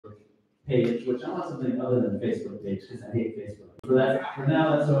page, which I want something other than a Facebook page because I hate Facebook. For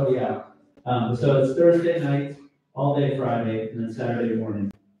now, that's what we have. So it's Thursday night, all day Friday, and then Saturday morning.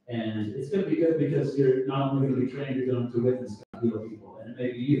 And it's going to be good because you're not only going to be trained, you're going to witness God heal people. And it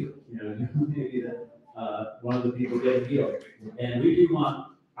may be you, you may be one of the people getting healed. And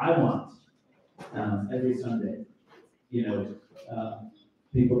I want every Sunday,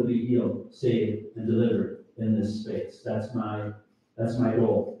 people to be healed, saved, and delivered in this space. That's my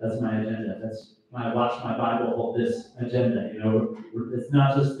goal. That's my agenda. That's when I watch my Bible hold this agenda. It's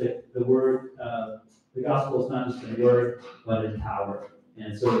not just the word. The gospel is not just in word, but in power.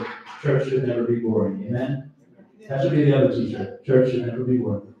 And so, church should never be boring. Amen. That should be the other T-shirt. Church should never be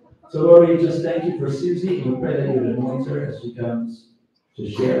boring. So, Lord, we just thank you for Susie, and we pray that you would anoint her as she comes to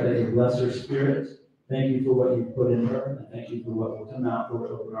share, that you bless her spirit. Thank you for what you put in her, and thank you for what will come out,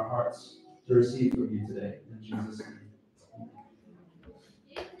 Lord. Open our hearts to receive from you today. In Jesus' name.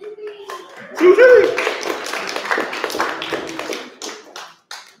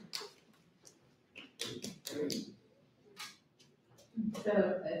 So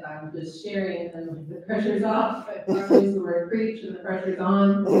if I'm just sharing and the pressure's off, I probably use the word preach and the pressure's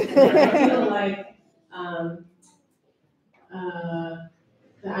on. I feel like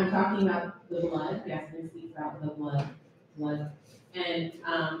I'm talking about the blood. Yes, we speak about the blood. And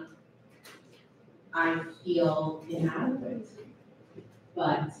I feel inadequate,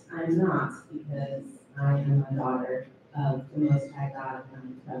 but I'm not, because I am a daughter of the Most High God, and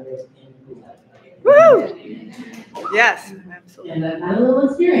I'm covered in blood. Woo! Yes, absolutely. And I've had a little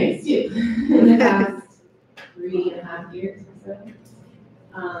experience too in the past 3.5 years or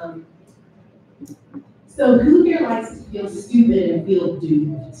so. So who here likes to feel stupid and feel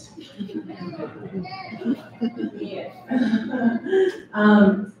doomed? Yeah.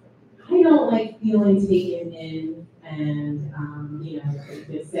 I don't like feeling taken in, and you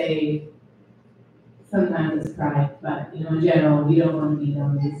could say sometimes it's pride, but in general, we don't want to be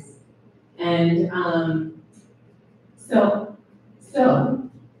dummies. And so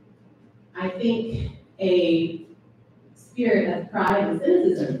I think a spirit of pride and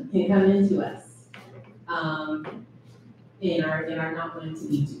cynicism can come into us in our not wanting to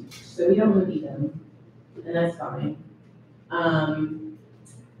be duped. So we don't want to be them, and that's fine.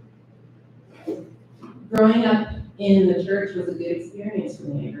 Growing up in the church was a good experience for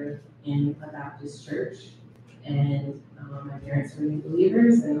me. I grew up in a Baptist church, and my parents were new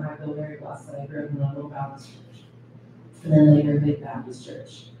believers, and I feel very blessed that I grew up in a little Baptist church, and then later a big Baptist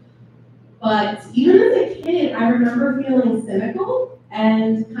church. But even as a kid, I remember feeling cynical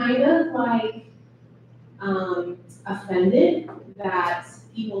and kind of like offended that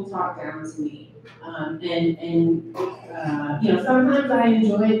people talked down to me. Sometimes I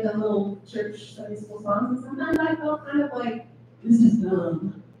enjoyed the little church Sunday school songs, and sometimes I felt kind of like, this is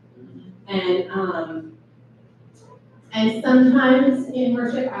dumb. And sometimes in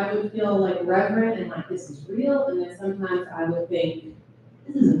worship, I would feel like reverent and like this is real, and then sometimes I would think,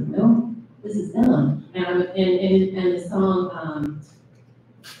 this isn't real, this is dumb. And I would, and the song,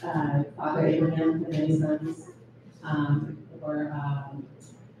 Father Abraham and many sons, or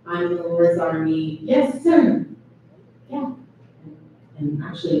I'm the Lord's army. Yes, sir. Yeah. And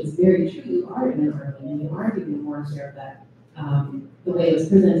actually, it's very true. You are in an army, and you are giving more care. That the way it was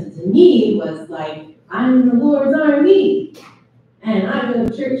presented to me was like, I'm the Lord's army, and I go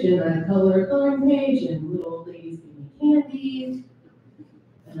to church and I color a coloring page, and little old ladies give me candy,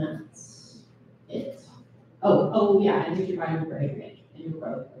 and that's it. Oh yeah, and read your Bible for every day, and you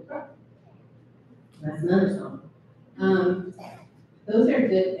grow. That's another song. Those are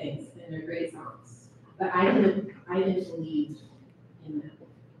good things, and they're great songs. But I didn't believe in them.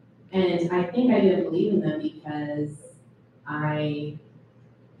 And I think I didn't believe in them because I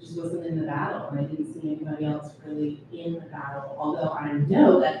just wasn't in the battle, and I didn't see anybody else really in the battle. Although I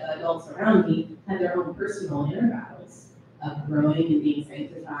know that the adults around me had their own personal inner battles of growing and being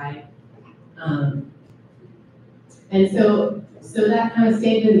sanctified. And so that kind of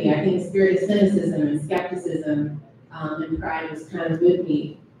stayed with me. I think the spirit of cynicism and skepticism and pride was kind of with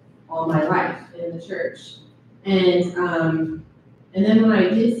me all my life in the church. And then when I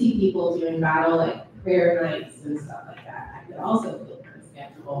did see people doing battle, like prayer nights and stuff like that, I could also feel kind of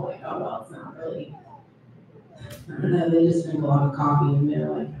skeptical, like, oh, well, it's not really, I don't know, they just drink a lot of coffee and they're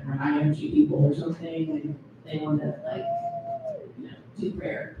like high energy people or something, and they want to like, do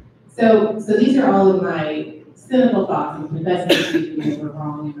prayer. So these are all of my cynical thoughts and confessing to people were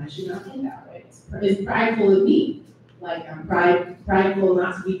wrong, and I should not think that way. It's prideful of me. Like I'm prideful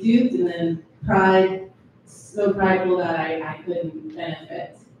not to be duped, and then so prideful that I couldn't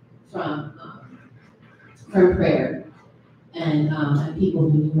benefit from prayer and people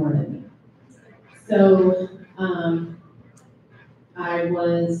who knew more than me. So, I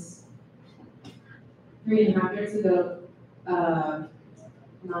was 3.5 years ago,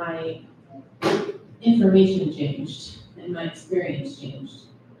 my information changed and my experience changed,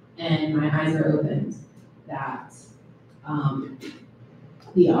 and my eyes are opened that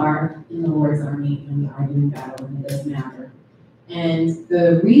we are in the Lord's army and we are doing battle and it doesn't matter. And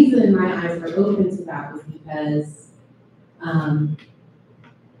the reason my eyes were open to that was because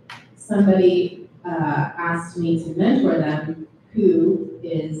somebody asked me to mentor them who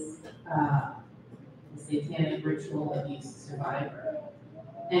is a satanic ritual abuse survivor.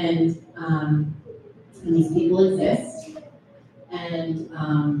 And these people exist, and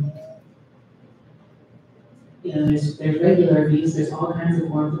there's regular abuse, there's all kinds of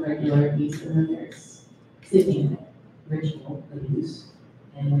forms of regular abuse, and then there's satanic ritual abuse,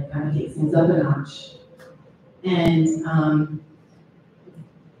 and it kind of takes things up a notch. And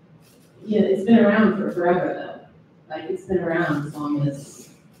it's been around for forever though. Like, it's been around as long as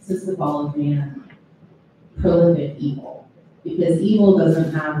since the fall of man. Prolific evil, because evil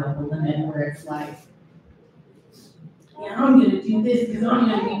doesn't have like a limit where it's like, yeah, I'm gonna do this because I'm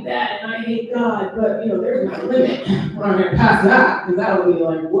gonna do that and I hate God, but there's no limit when I'm gonna pass that, because that would be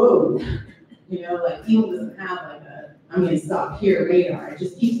like, whoa, like evil doesn't have like a I'm gonna stop here radar. It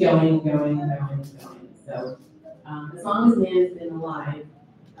just keeps going and going and going and going. So as long as man has been alive,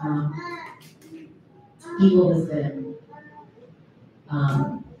 evil has been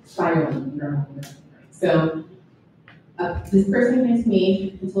spiraling. So this person came to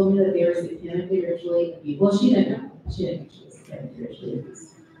me and told me that they were satanically ritually abused. Well, she didn't know. She didn't know she was satanically ritually abused.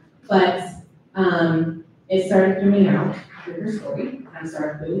 But it started coming out through her story. I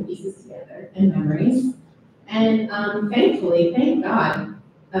started putting pieces together and memories. And thankfully, thank God,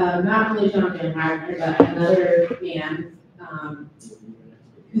 not only Jonathan Wagner, but another man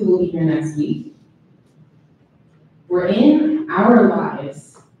who will be here next week, were in our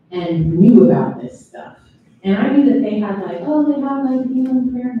lives and knew about this stuff. And I knew that they had like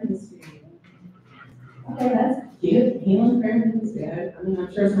healing prayer ministry. Okay, that's cute. Healing prayer ministry. I mean,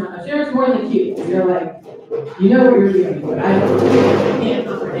 I'm sure it's more than cute. You're like, you know what you're doing, but I can't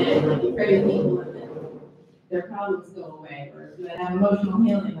comprehend. Like, you pray with people and then their problems go away, or do they have emotional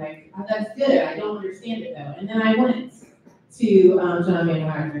healing? Like, oh, that's good. I don't understand it though. And then I went to John Van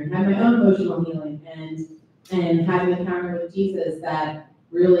Wagner and had my own emotional healing and had an encounter with Jesus that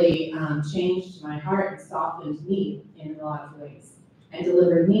really changed my heart and softened me in a lot of ways and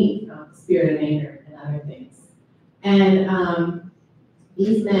delivered me from the spirit of anger and other things. And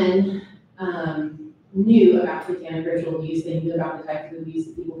these men knew about satanic ritual abuse. They knew about the types of abuse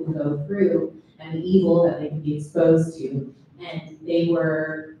that people can go through and the evil that they can be exposed to. And they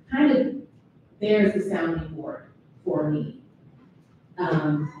were kind of there as a sounding board for me.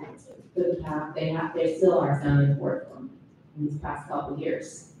 They still are sounding board for me in these past couple of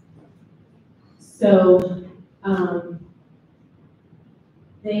years. So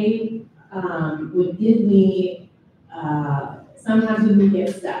they would give me, sometimes we would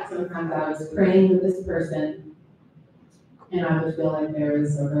get stuck. Sometimes I was praying with this person and I would feel like there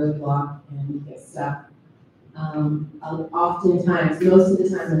was a roadblock and we'd get stuck. Oftentimes, most of the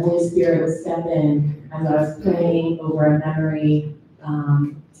time, the Holy Spirit would step in as I was praying over a memory,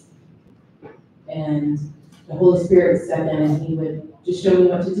 and the Holy Spirit would step in and he would just show me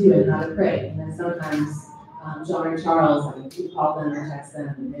what to do and how to pray. And then sometimes John or Charles, I would call them or text them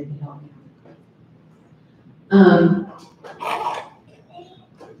and they could help me.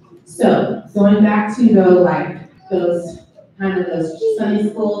 So going back to those Sunday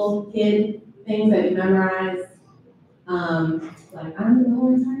school kid things that you memorize, like I'm in the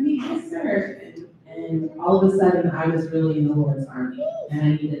Lord's army, yes sir. And all of a sudden I was really in the Lord's army and I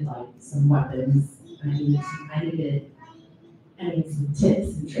needed like some weapons. I needed some tips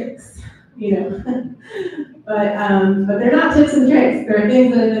and tricks, but they're not tips and tricks. They're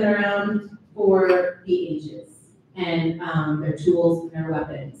things that have been around for the ages, and they're tools and they're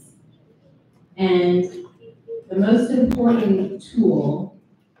weapons. And the most important tool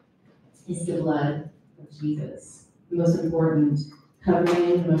is the blood of Jesus. The most important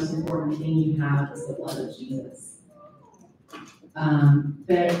covering, the most important thing you have is the blood of Jesus.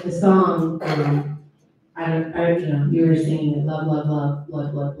 The song, you were singing it, love, love, love,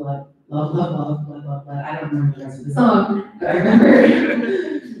 blood, blood, blood, love, love, love, blood, blood, blood. I don't remember the rest of the song, but I remember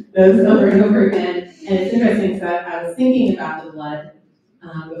those over and over again. And it's interesting because I was thinking about the blood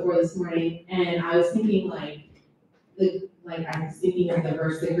before this morning, and I was thinking I was thinking of the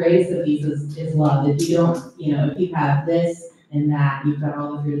verse, the greatest of these is love. If you don't, if you have this and that, you've got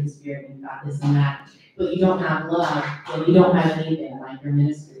all the fruit of the Spirit, you've got this and that, but you don't have love, then you don't have anything, like your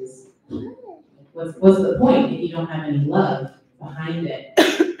ministries what's the point if you don't have any love behind it?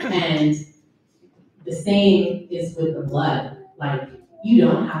 And the same is with the blood. Like, you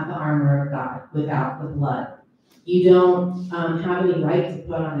don't have the armor of God without the blood. You don't have any right to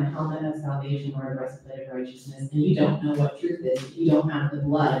put on a helmet of salvation or a breastplate of righteousness, and you don't know what truth is if you don't have the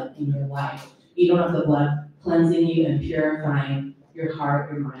blood in your life. You don't have the blood cleansing you and purifying your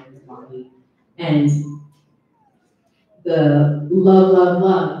heart, your mind, your body. And the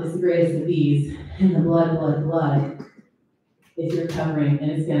love is the greatest of these, and the blood is your covering, and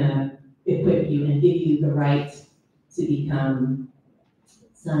it's gonna equip you and give you the right to become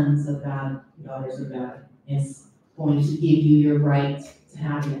sons of God, daughters of God. It's going to give you your right to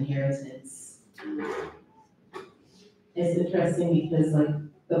have an inheritance. It's interesting because, like,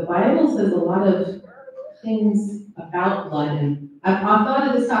 the Bible says a lot of things about blood, and I've thought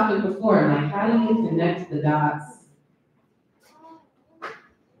of this topic before, and like, how do you connect the dots?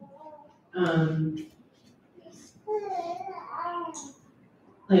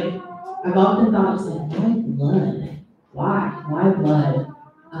 Like, I've often thought, just like, why blood? Why blood?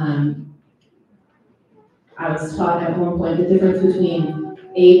 I was taught at one point the difference between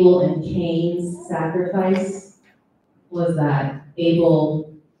Abel and Cain's sacrifice was that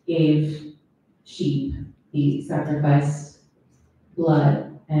Abel gave sheep, he sacrificed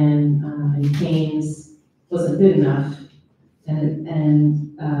blood, and Cain's wasn't good enough, and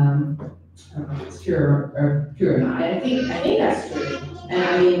I don't know if it's true or not. I think that's true. And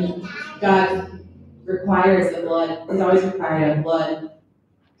I mean, God requires the blood. He's always required a blood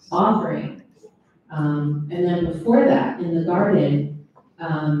offering. And then before that, in the garden,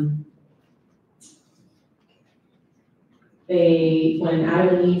 when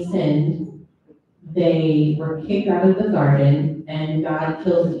Adam and Eve sinned, they were kicked out of the garden, and God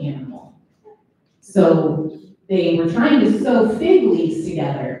killed an animal. So they were trying to sew fig leaves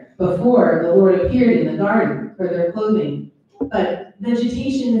together before the Lord appeared in the garden for their clothing. But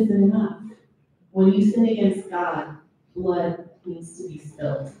vegetation isn't enough. When you sin against God, blood needs to be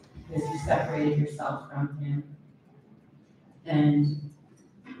spilled because you separated yourself from Him. And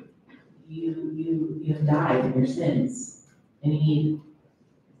you have died in your sins. And you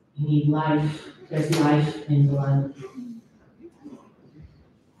need life. There's life in blood.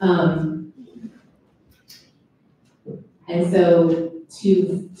 And so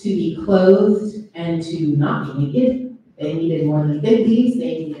to be clothed and to not be naked, they needed more than fig leaves,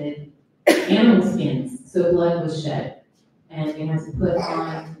 they needed animal skins. So blood was shed. And they had to put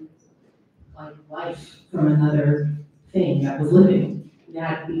on like life from another thing that was living. They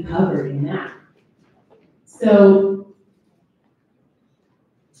had to be covered in that. So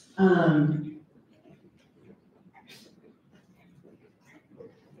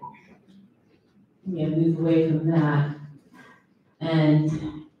move away from that.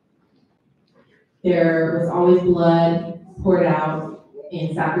 And there was always blood poured out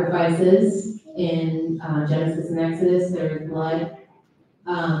in sacrifices. In Genesis and Exodus, there was blood.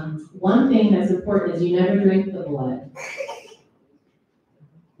 One thing that's important is you never drink the blood.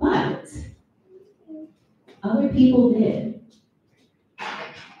 But other people did.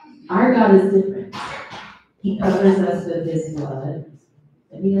 Our God is different. He covers us with His blood,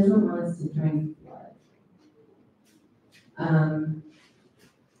 but He doesn't want us to drink blood.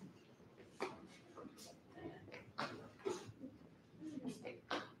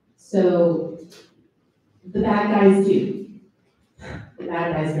 So the bad guys do. The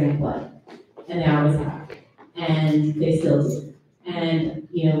bad guys drink blood, and they always have, and they still do. And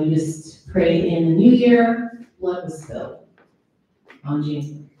we just prayed in the new year, blood was spilled on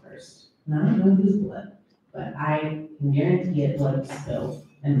January 1st. And I don't know whose blood, but I can guarantee it, blood was spilled,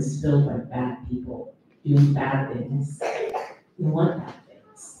 and was spilled by bad people doing bad things. Who want bad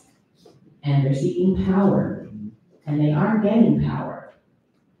things, and they're seeking power, and they are getting power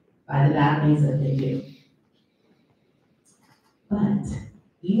by the bad things that they do. But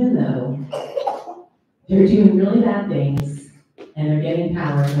even though they're doing really bad things and they're getting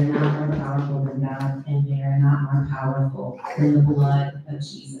power, they're not more powerful than God, and they are not more powerful than the blood of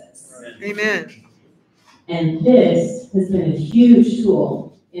Jesus. Amen. And this has been a huge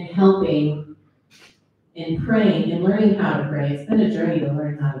tool in helping, in praying, and learning how to pray. It's been a journey to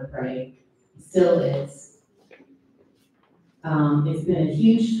learn how to pray. It still is. It's been a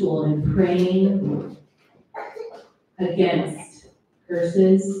huge tool in praying against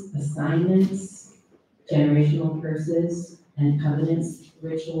curses, assignments, generational curses, and covenants,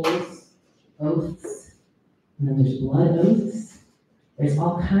 rituals, oaths, and then there's blood oaths. There's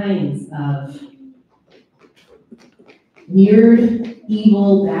all kinds of weird,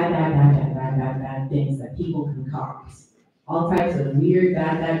 evil, bad things that people concoct. All types of weird,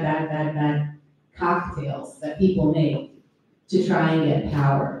 bad cocktails that people make to try and get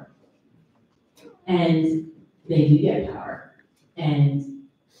power. And they do get power. And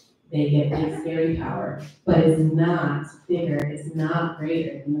they get big, scary power. But it's not bigger, it's not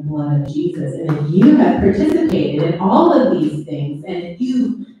greater than the blood of Jesus. And if you have participated in all of these things, and if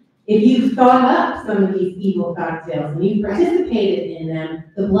you've thought up some of these evil cocktails and you've participated in them,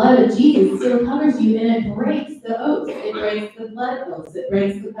 the blood of Jesus still covers you, and it breaks the oaths, it breaks the blood oaths, it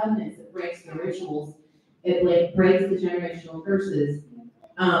breaks the covenants, it breaks the rituals, it breaks the generational curses.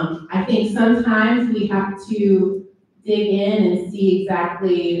 I think sometimes we have to dig in and see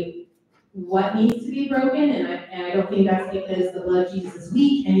exactly what needs to be broken, and I don't think that's because the blood of Jesus is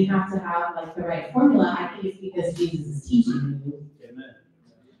weak and you have to have like the right formula. I think it's because Jesus is teaching you. Amen.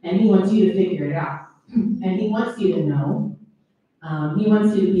 And he wants you to figure it out. And he wants you to know. He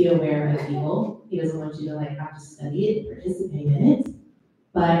wants you to be aware of evil. He doesn't want you to like have to study it and participate in it.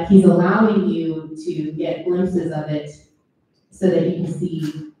 But he's allowing you to get glimpses of it so that you can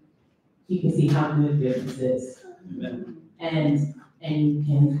see how good goodness is. Amen. And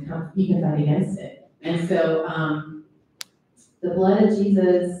you can fight against it. And so the blood of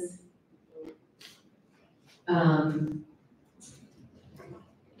Jesus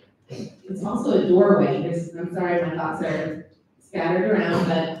it's also a doorway. I'm sorry, my thoughts are scattered around,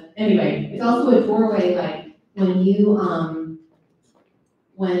 but anyway, it's also a doorway. Like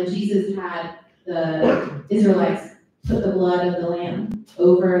when Jesus had the Israelites put the blood of the lamb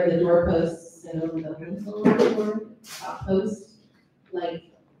over the doorposts and over the lintel of the door post, like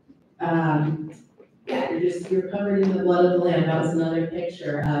you're covered in the blood of the lamb. That was another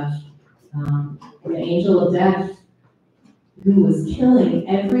picture of the angel of death, who was killing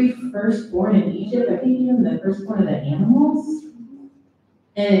every firstborn in Egypt, I think even the firstborn of the animals.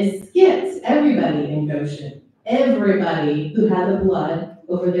 And it skipped everybody in Goshen, everybody who had the blood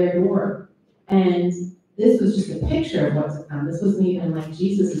over their door. And this was just a picture of what's to come. This wasn't even like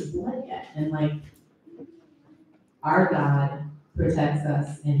Jesus' blood yet. And like, our God protects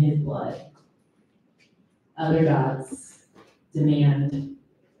us in his blood. Other gods demand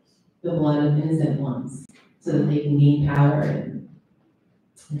the blood of innocent ones so that they can gain power and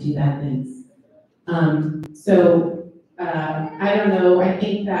do bad things. I don't know, I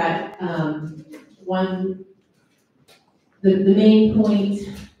think that the main point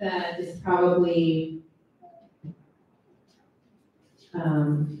that is probably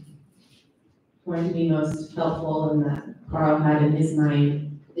going to be most helpful and that Carl had in his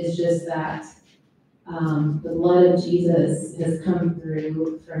mind is just that the blood of Jesus has come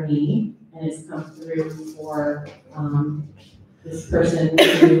through for me, and it's come through for this person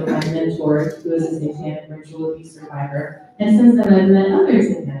who I mentored, who is a satanic ritual abuse survivor. And since then, I've met other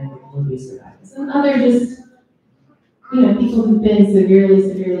satanic ritual abuse survivors and other just, people who've been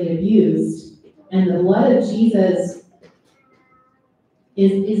severely abused. And the blood of Jesus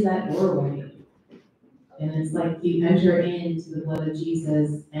is that doorway. And it's like you enter into the blood of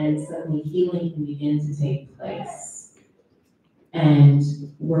Jesus and suddenly healing can begin to take place. And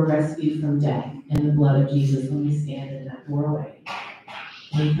we're rescued from death in the blood of Jesus when we stand in that doorway.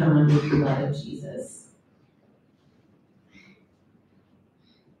 We come under the blood of Jesus.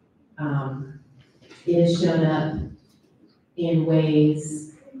 It has shown up in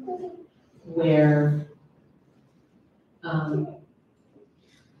ways where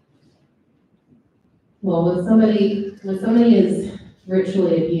when somebody is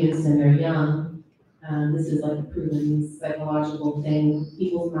ritually abused and they're young, this is like a proven psychological thing.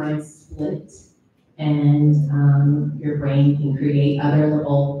 People's minds split, and your brain can create other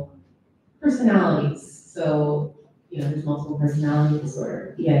little personalities. So, there's multiple personality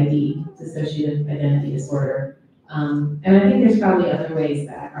disorder, PID, dissociative identity disorder. And I think there's probably other ways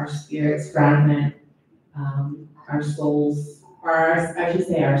that our spirits fragment, our souls,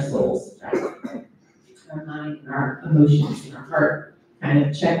 our souls fragment. Our mind, and our emotions, and our heart kind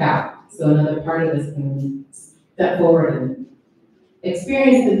of check out. So another part of us can step forward and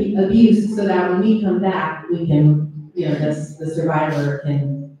experience the abuse so that when we come back, we can, the survivor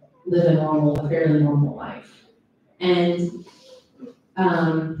can live a fairly normal life. And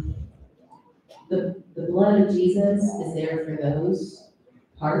the blood of Jesus is there for those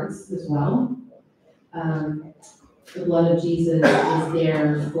parts as well. The blood of Jesus is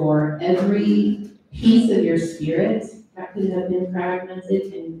there for every piece of your spirit that could have been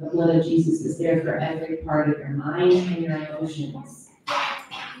fragmented, and the blood of Jesus is there for every part of your mind and your emotions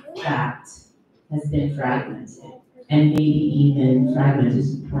that has been fragmented, and maybe even fragmented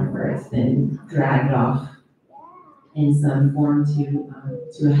to the point where it's been dragged off in some form to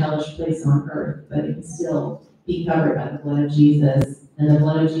a hellish place on earth, but it can still be covered by the blood of Jesus, And the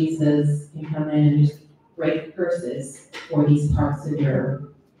blood of Jesus can come in and just break curses for these parts of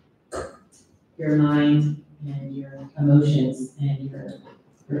your mind and your emotions and your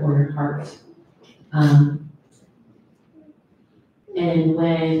heart. And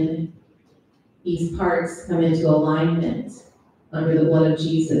when these parts come into alignment under the blood of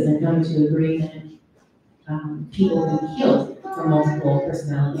Jesus and come into agreement, people can be healed from multiple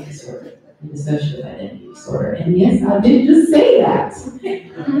personality disorder and dissociative identity disorder. And yes, I did just say that.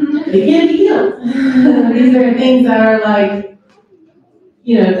 They can be healed. These are things that are like,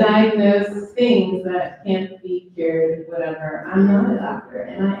 diagnosed things that can't be cured, whatever. I'm not a doctor,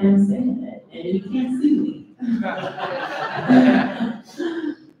 and I am saying it, and you can't sue me.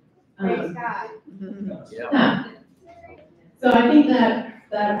 Praise God. Yeah. So I think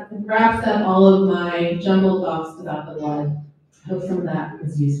that wraps up all of my jumbled thoughts about the blood. I hope some of that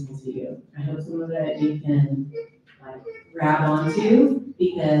was useful to you. I hope some of it you can grab onto,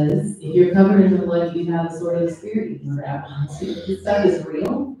 because if you're covered in the blood, you have a sort of spirit you can grab onto. This stuff is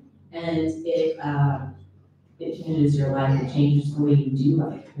real, and it changes your life. It changes the way you do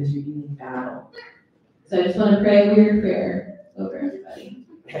life because you're doing battle. So I just want to pray a weird prayer over everybody.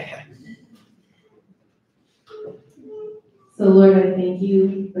 So Lord, I thank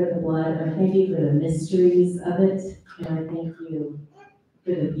you for the blood. I thank you for the mysteries of it. And I thank you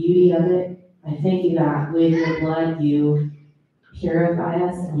for the beauty of it. I thank you that with your blood, you purify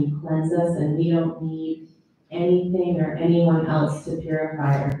us and you cleanse us, and we don't need anything or anyone else to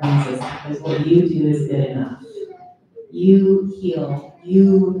purify or cleanse us, because what you do is good enough. You heal.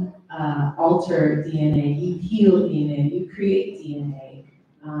 You alter DNA. You heal DNA. You create DNA.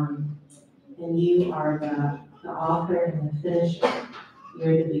 And you are the author and the finisher.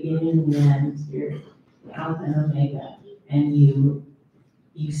 You're the beginning and the end. You're the Alpha and Omega. And you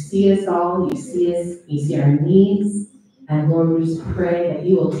see us all. You see our needs. And Lord, we just pray that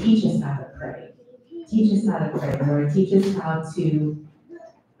you will teach us how to pray. Teach us how to pray, Lord. Teach us how to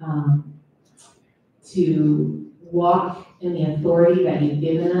walk in the authority that you've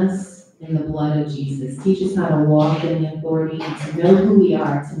given us in the blood of Jesus. Teach us how to walk in the authority and to know who we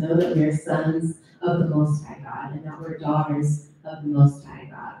are, to know that we are sons of the Most High God and that we're daughters of the Most High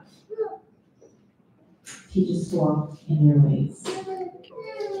God. Teach us to walk in your ways.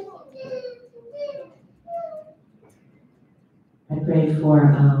 I pray for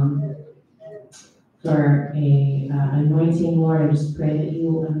a anointing, Lord. I just pray that you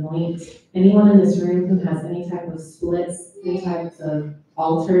will anoint anyone in this room who has any type of splits, any types of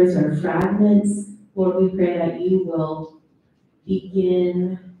altars or fragments. Lord, we pray that you will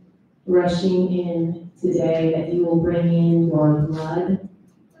begin rushing in today, that you will bring in your blood,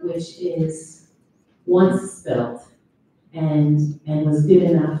 which is once spilled and was good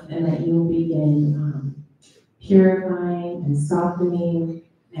enough, and that you will begin purifying and softening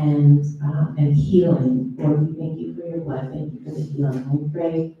and healing. Lord, we thank you for your blood. Thank you for the healing. We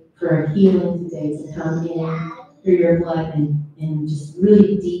pray for healing today to come in through your blood in just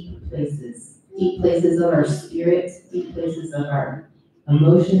really deep places of our spirit, deep places of our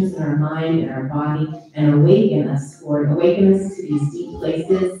emotions and our mind and our body, and awaken us, Lord. Awaken us to these deep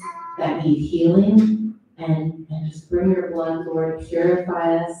places that need healing, and just bring your blood, Lord.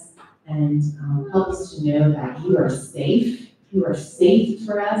 Purify us and help us to know that you are safe. You are safe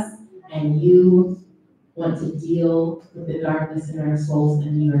for us, and you want to deal with the darkness in our souls,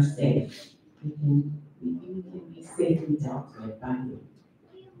 and you are safe. We can be safely dealt with by you.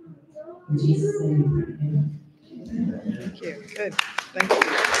 In Jesus' name we pray. Amen. Thank you. Good. Thank you.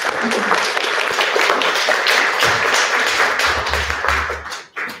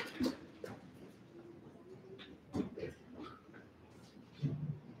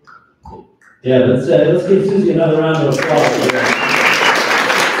 Yeah, let's give Susie another round of applause.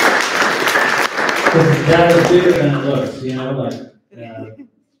 That was bigger than it looks,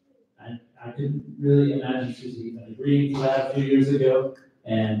 I couldn't really imagine Susie even agreeing to that a few years ago,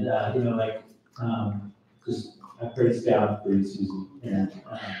 and just I praise God for you, Susie, and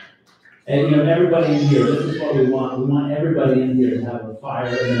everybody in here. This is what we want. We want everybody in here to have a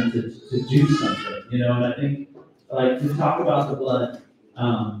fire and to do something, and I think to talk about the blood.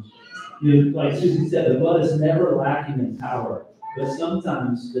 Like Susie said, the blood is never lacking in power, but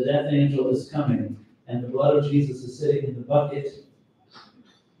sometimes the death angel is coming and the blood of Jesus is sitting in the bucket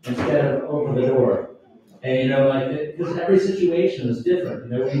instead of over the door. And because every situation is different.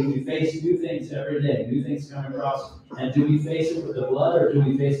 We face new things every day, new things come across. And do we face it with the blood, or do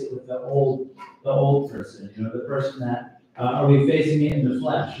we face it with the old person? The person that are we facing it in the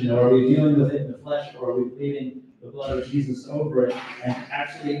flesh? Are we dealing with it in the flesh, or are we pleading the blood of Jesus over it and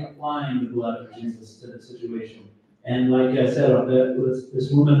actually applying the blood of Jesus to the situation? And like I said,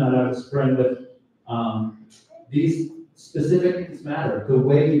 this woman that I was praying with, these specific things matter. The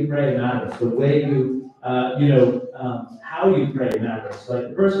way you pray matters. The way you, how you pray matters. Like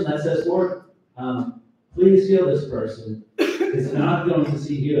the person that says, Lord, please heal this person, is not going to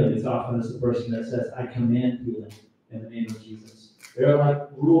see healing as often as the person that says, I command healing in the name of Jesus. There are like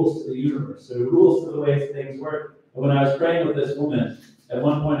rules to the universe. There are rules to the way things work. And when I was praying with this woman, at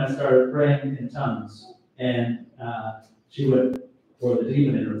one point I started praying in tongues, and she went, or the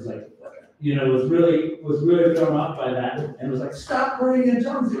demon in her was like, was really thrown off by that, and was like, stop praying in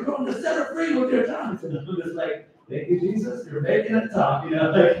tongues, you're going to set her free with your tongues. And I'm just like, thank you, Jesus, you're making it talk,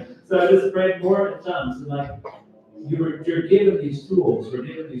 so I just prayed more in tongues, and like, you're given these tools, we're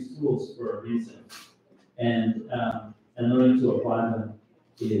given these tools for a reason, and learning to apply them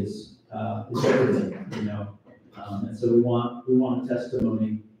is everything, and so we want a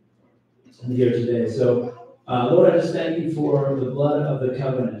testimony here today. So, Lord, I just thank you for the blood of the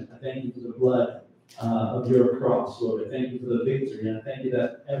covenant. I thank you for the blood of your cross, Lord. I thank you for the victory. And I thank you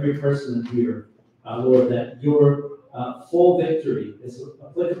that every person here, Lord, that your full victory is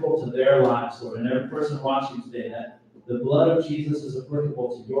applicable to their lives, Lord. And every person watching today, that the blood of Jesus is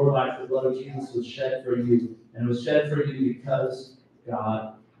applicable to your life. The blood of Jesus was shed for you. And it was shed for you because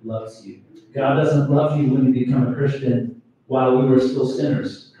God loves you. God doesn't love you when you become a Christian while we were still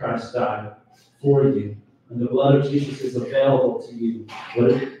sinners. Christ died for you. And the blood of Jesus is available to you.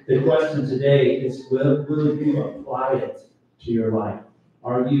 The question today is, will you apply it to your life?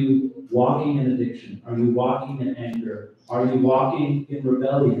 Are you walking in addiction? Are you walking in anger? Are you walking in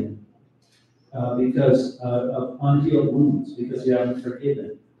rebellion because of unhealed wounds, because you haven't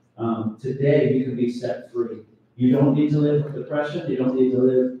forgiven? Today you can be set free. You don't need to live with depression. You don't need to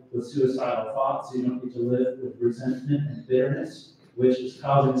live with suicidal thoughts. You don't need to live with resentment and bitterness, which is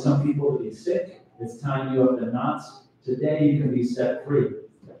causing some people to be sick. It's tying you up in knots. Today you can be set free.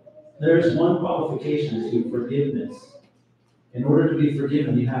 There's one qualification to forgiveness. In order to be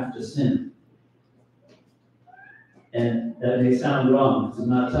forgiven, you have to sin. And that may sound wrong, because I'm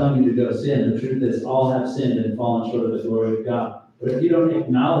not telling you to go sin. The truth is, all have sinned and fallen short of the glory of God. But if you don't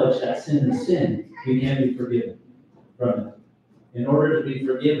acknowledge that sin is sin, you can't be forgiven from it. In order to be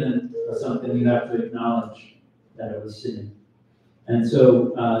forgiven of something, you have to acknowledge that it was sin. And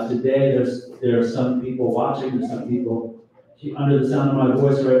so today, there are some people watching, there's some people under the sound of my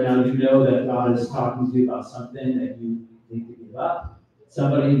voice right now. You know that God is talking to you about something that you need to give up,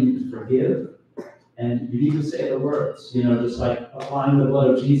 somebody you need to forgive, and you need to say the words. Just like applying the blood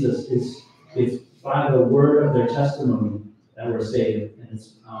of Jesus is by the word of their testimony that we're saved, and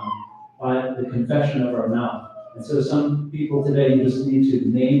it's by the confession of our mouth. And so some people today, you just need to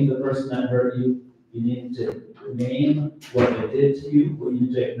name the person that hurt you. You need to name what they did to you. You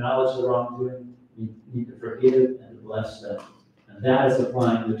need to acknowledge the wrongdoing. You need to forgive and bless them. And that is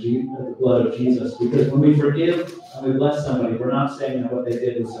applying the blood of Jesus. Because when we forgive and we bless somebody, we're not saying that what they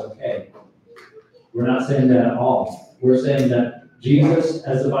did was okay. We're not saying that at all. We're saying that Jesus,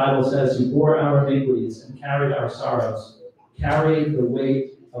 as the Bible says, who bore our iniquities and carried our sorrows, carried the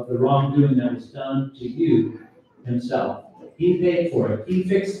weight of the wrongdoing that was done to you himself. He paid for it. He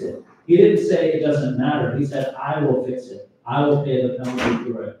fixed it. He didn't say it doesn't matter. He said, I will fix it. I will pay the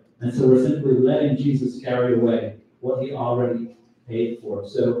penalty for it. And so we're simply letting Jesus carry away what he already paid for.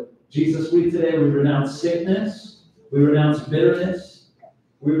 So Jesus week today, we renounce sickness. We renounce bitterness.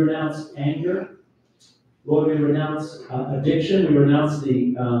 We renounce anger. Lord, we renounce addiction. We renounce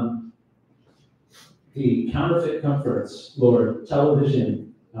the counterfeit comforts, Lord,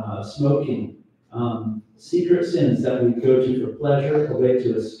 television, smoking, secret sins that we go to for pleasure, a way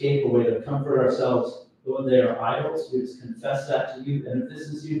to escape, a way to comfort ourselves. Lord, they are idols. We just confess that to you. And if this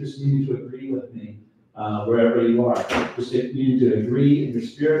is you, just need to agree with me wherever you are. Just need to agree in your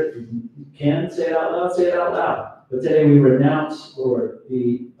spirit. If you can say it out loud, say it out loud. But today we renounce, Lord,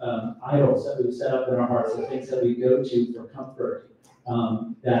 the idols that we've set up in our hearts, the things that we go to for comfort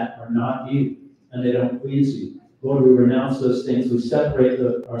that are not you and they don't please you. Lord, we renounce those things. We separate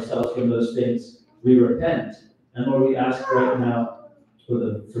ourselves from those things. We repent. And Lord, we ask right now for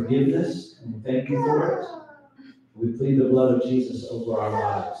the forgiveness, and we thank you for it. We plead the blood of Jesus over our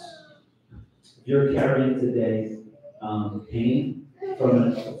lives. If you're carrying today pain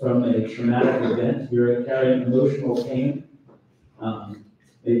from a traumatic event, if you're carrying emotional pain,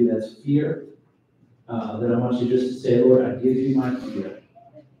 maybe that's fear, then I want you just to say, Lord, I give you my fear.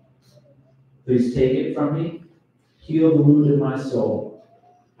 Please take it from me. Heal the wound in my soul.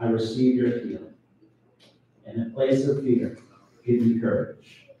 I receive your healing. And in place of fear, give me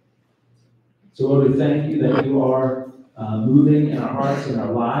courage. So Lord, we thank you that you are moving in our hearts and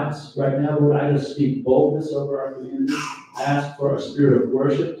our lives right now. Lord, I just speak boldness over our community. I ask for a spirit of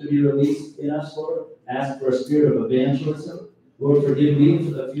worship to be released in us, Lord. I ask for a spirit of evangelism. Lord, forgive me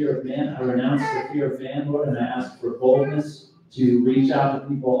for the fear of man. I renounce the fear of man, Lord, and I ask for boldness to reach out to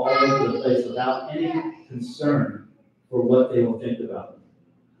people all over the place without any concern for what they will think about them.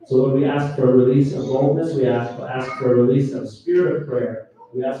 So Lord, we ask for a release of boldness. We ask for a release of spirit of prayer.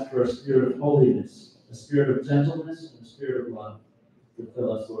 We ask for a spirit of holiness, a spirit of gentleness, and a spirit of love to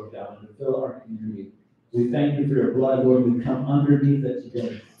fill us, Lord God, and to fill our community. We thank you for your blood, Lord. We come underneath it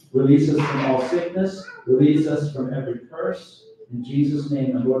today. Release us from all sickness. Release us from every curse. In Jesus'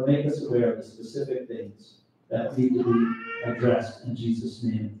 name, and Lord, make us aware of the specific things that need to be addressed in Jesus'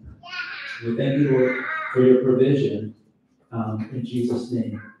 name. We thank you, Lord, for your provision in Jesus'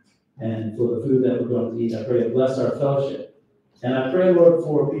 name, and for the food that we're going to eat. I pray to bless our fellowship. And I pray, Lord,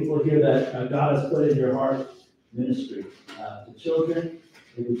 for people here that God has put in your heart ministry to children,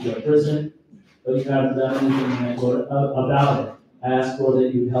 maybe to a prison, but you haven't done anything, Lord, about it. I ask, Lord,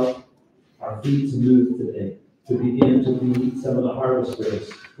 that you help our feet to move today, to begin to be some of the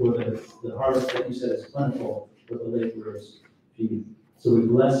harvesters for the harvest that you said is plentiful, for the laborers few. So we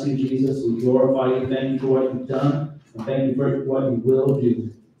bless you, Jesus. We glorify you. Thank you for what you've done, and thank you for what you will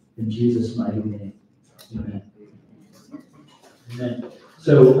do. In Jesus' mighty name. Amen. Amen.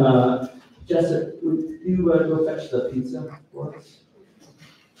 So, Jessica, would you go fetch the pizza for us?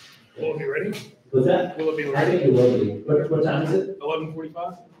 Will it be ready? Was that? Will it be I ready? think it will be. What time is it?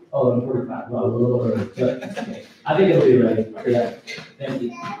 11:45? Oh, 11:45. Well, a little early, but okay. I think it'll be ready. Yeah. Thank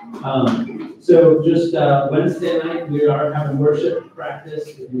you. So just Wednesday night, we are having worship practice.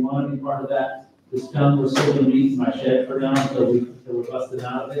 If you want to be part of that, just come. We're still going to meet in my shed for now until we're busted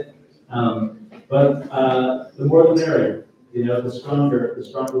out of it. But the more the merrier. You know, the stronger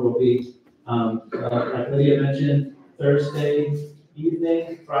we'll be. Like Lydia mentioned, Thursday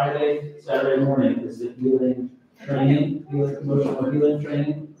evening, Friday, Saturday morning is the healing training, emotional healing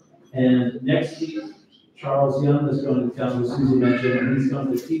training. And next week, Charles Young is going to come, as Susie mentioned, and he's going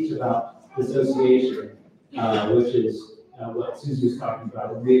to teach about dissociation, which is what Susie was talking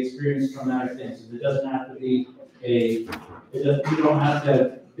about. When we experience traumatic things, it doesn't have to be you don't have to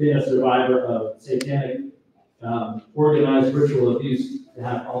have been a survivor of satanic organized ritual abuse to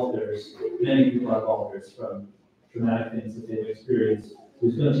have altars. Many people have altars from traumatic things that they've experienced. So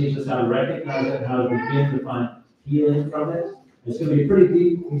he's going to teach us how to recognize it, how to begin to find healing from it. It's going to be pretty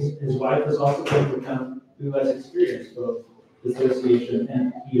deep. His wife is also going to come, who has experienced both dissociation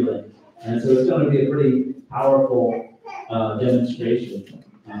and healing. And so it's going to be a pretty powerful demonstration.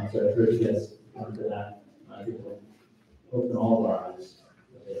 So I encourage you guys to come to that. I think it'll open all of our eyes.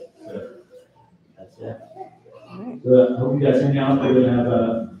 So that's it. So I hope you guys hang out. We're going to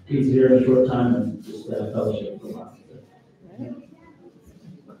have pizza here in a short time and just fellowship for a while.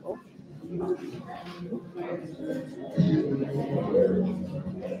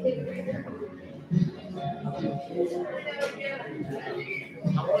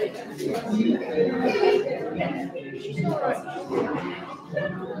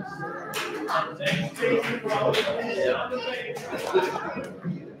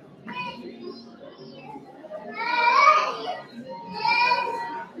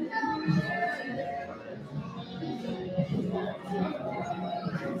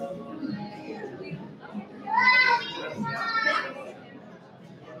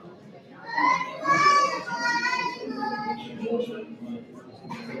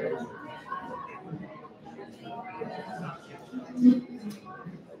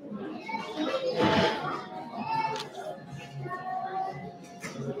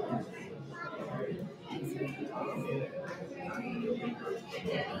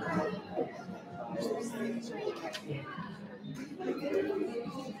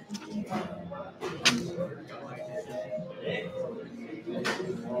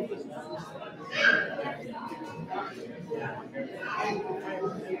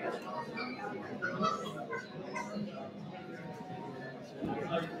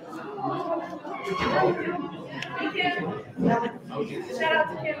 Shout out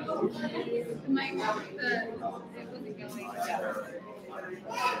to Kim. It wasn't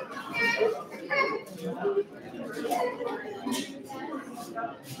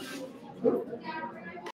going.